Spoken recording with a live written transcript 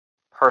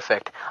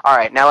Perfect.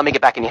 Alright, now let me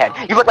get back in your head.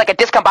 You look like a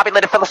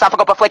discombobulated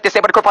philosophical but flake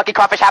disabled crippled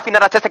crawfish, half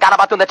nut autistic, got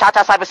about doing the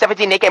cha-cha side with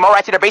 17 naked, more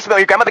rights to the basement.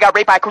 Your grandmother got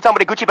raped by a crouton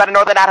with a Gucci better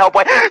northern at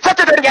boy. Such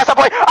a dirty ass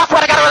boy. I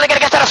swear to God, I'm really gonna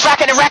get to the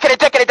fracking and racking and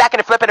dicking and dacking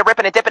and flipping and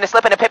ripping and dipping and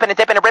slipping and pipping and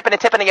dipping and ripping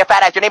and tipping in your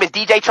fat ass. Your name is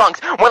DJ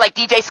Trunks, more like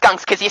DJ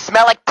Skunks, cause you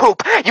smell like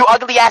poop. You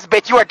ugly ass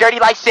bitch, you are dirty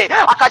like shit.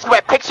 I caught you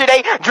at picture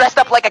day, dressed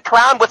up like a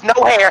clown with no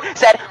hair.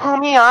 Said,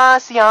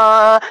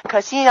 Humiasya,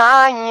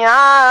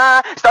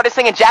 Kashiaya. Started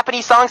singing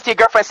Japanese songs to your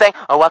girlfriend saying,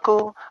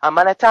 Owaku,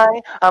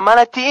 Amanatai,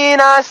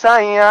 Amanatina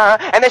Saya.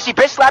 And then she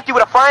bitch slapped you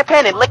with a frying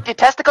pan and licked your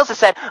testicles and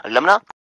said, Alumna.